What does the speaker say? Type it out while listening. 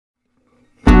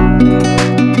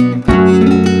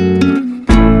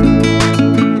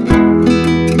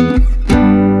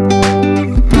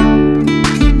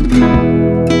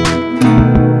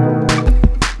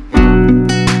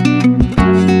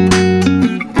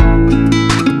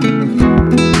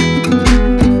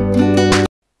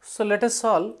let us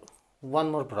solve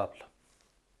one more problem.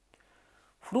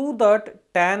 Prove that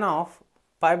tan of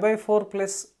pi by 4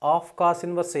 plus of cos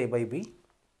inverse a by b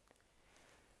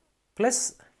plus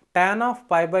tan of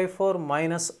pi by 4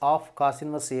 minus of cos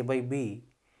inverse a by b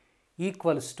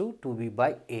equals to 2b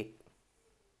by a.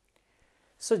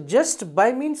 So, just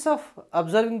by means of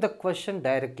observing the question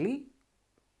directly,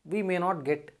 we may not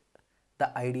get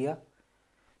the idea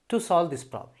to solve this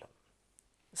problem.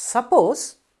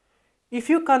 Suppose if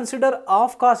you consider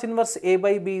of cos inverse a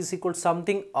by b is equal to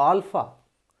something alpha,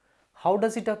 how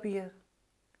does it appear?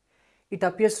 It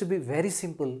appears to be very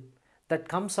simple, that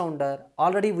comes under,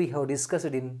 already we have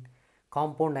discussed in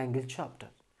compound angle chapter.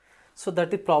 So, that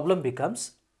the problem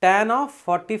becomes tan of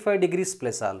 45 degrees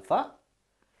plus alpha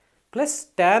plus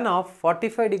tan of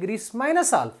 45 degrees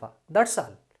minus alpha, that is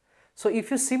all. So,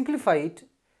 if you simplify it,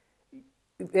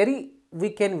 we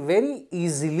can very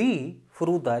easily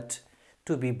prove that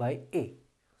to be by a.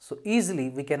 So, easily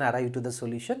we can arrive to the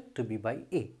solution to be by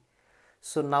a.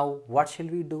 So, now what shall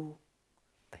we do?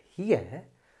 Here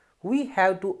we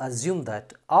have to assume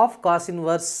that of cos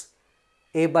inverse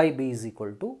a by b is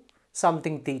equal to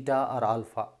something theta or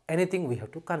alpha, anything we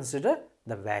have to consider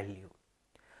the value.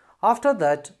 After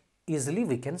that, easily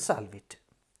we can solve it.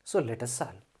 So, let us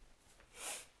solve.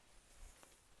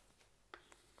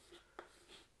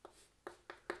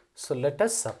 So, let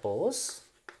us suppose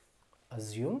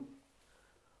assume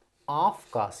of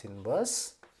cos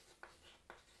inverse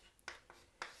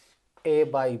a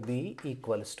by b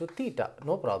equals to theta,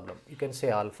 no problem. You can say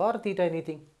alpha or theta,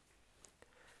 anything.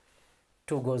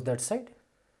 2 goes that side.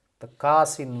 The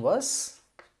cos inverse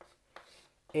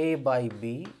a by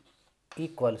b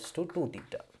equals to 2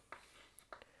 theta.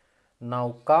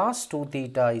 Now, cos 2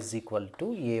 theta is equal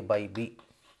to a by b.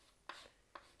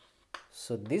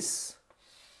 So, this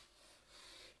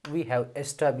we have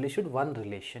established one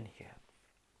relation here.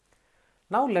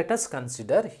 Now, let us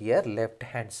consider here left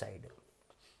hand side.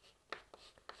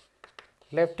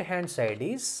 Left hand side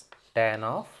is tan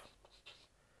of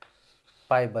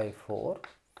pi by 4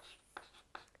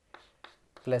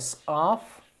 plus of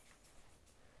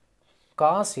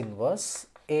cos inverse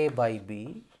a by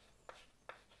b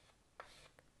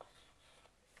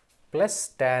plus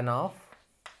tan of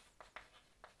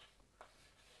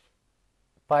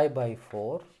pi by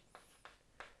 4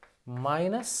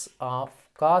 minus of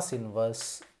cos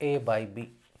inverse a by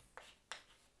b.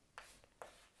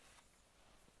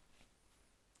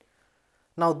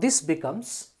 Now, this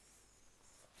becomes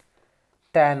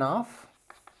tan of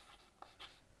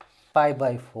pi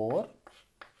by 4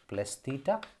 plus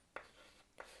theta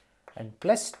and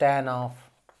plus tan of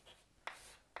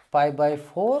pi by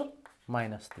 4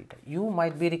 minus theta. You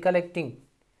might be recollecting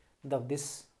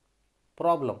this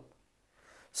problem.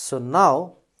 So,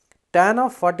 now tan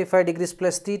of 45 degrees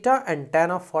plus theta and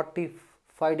tan of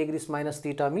 45 degrees minus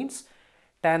theta means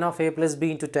tan of a plus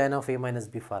b into tan of a minus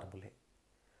b formula.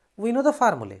 We know the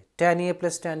formula, tan a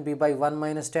plus tan b by 1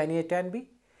 minus tan a tan b,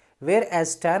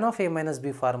 whereas tan of a minus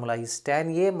b formula is tan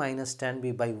a minus tan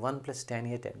b by 1 plus tan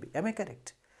a tan b. Am I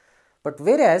correct? But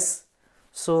whereas,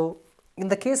 so in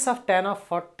the case of tan of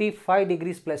 45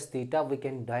 degrees plus theta, we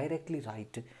can directly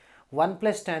write 1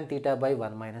 plus tan theta by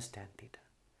 1 minus tan theta.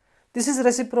 This is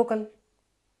reciprocal.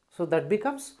 So, that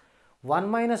becomes 1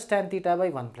 minus tan theta by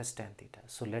 1 plus tan theta.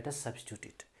 So, let us substitute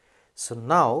it. So,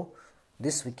 now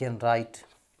this we can write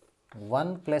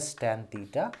 1 plus tan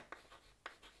theta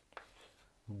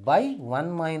by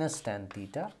 1 minus tan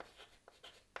theta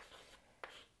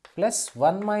plus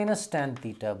 1 minus tan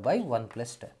theta by 1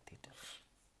 plus tan theta.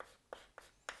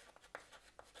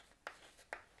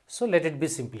 So, let it be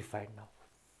simplified now.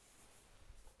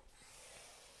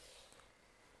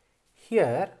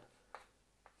 Here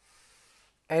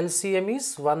LCM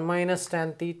is 1 minus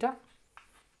tan theta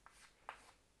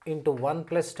into 1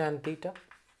 plus tan theta.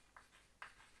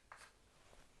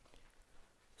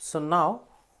 So, now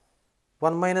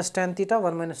 1 minus tan theta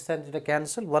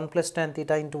cancel, 1 plus tan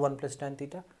theta into 1 plus tan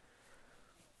theta,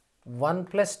 1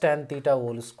 plus tan theta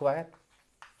whole square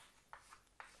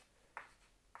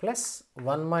plus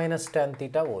 1 minus tan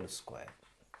theta whole square.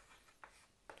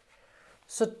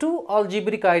 So, two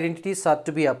algebraic identities are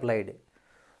to be applied.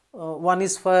 One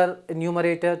is for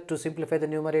numerator to simplify the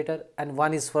numerator and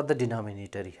one is for the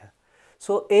denominator here.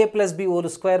 So, a plus b whole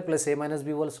square plus a minus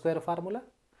b whole square formula,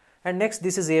 and next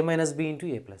this is a minus b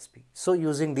into a plus b. So,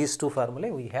 using these two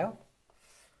formulae we have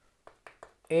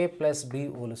a plus b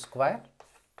whole square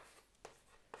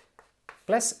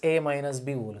plus a minus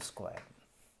b whole square.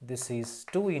 This is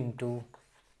 2 into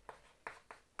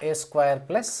a square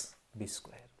plus b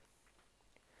square.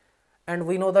 And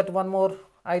we know that one more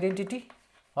identity,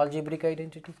 algebraic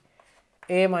identity,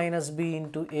 a minus b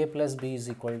into a plus b is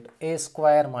equal to a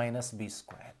square minus b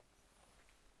square.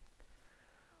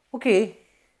 Okay,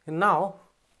 now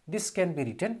this can be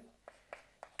written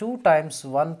 2 times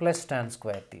 1 plus tan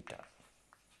square theta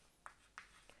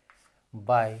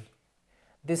by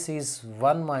this is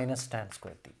 1 minus tan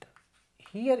square theta.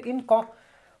 Here in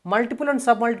multiple and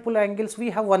submultiple angles we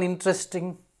have one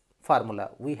interesting formula.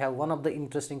 We have one of the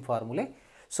interesting formulae.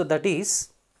 So that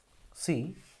is,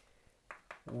 see,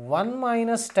 1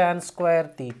 minus tan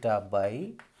square theta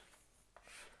by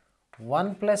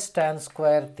 1 plus tan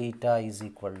square theta is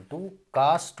equal to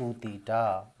cos 2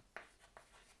 theta.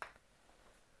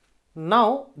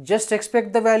 Now just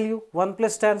expect the value 1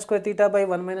 plus tan square theta by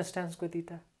 1 minus tan square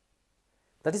theta.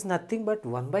 That is nothing but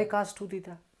 1 by cos 2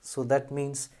 theta. So that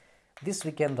means this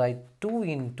we can write 2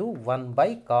 into 1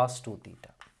 by cos 2 theta.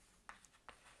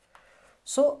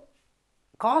 So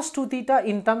cos 2 theta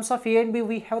in terms of a and b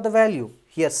we have the value.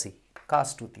 Here see,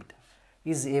 cos 2 theta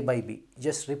is a by b.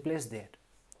 Just replace there.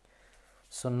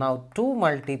 So now 2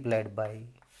 multiplied by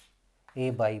a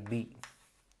by b.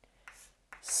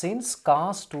 Since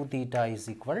cos 2 theta is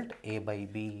equal to a by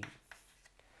b.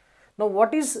 Now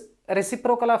what is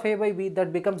reciprocal of a by b?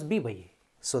 That becomes b by a.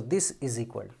 So this is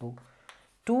equal to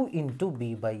 2 into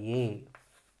b by a.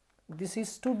 This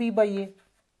is 2b by a.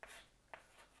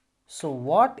 So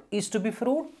what is to be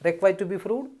proved? Required to be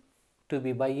proved?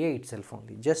 2b by a itself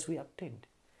only. Just we obtained.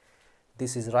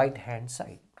 This is right hand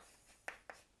side.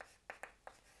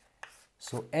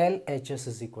 So LHS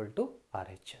is equal to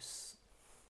RHS.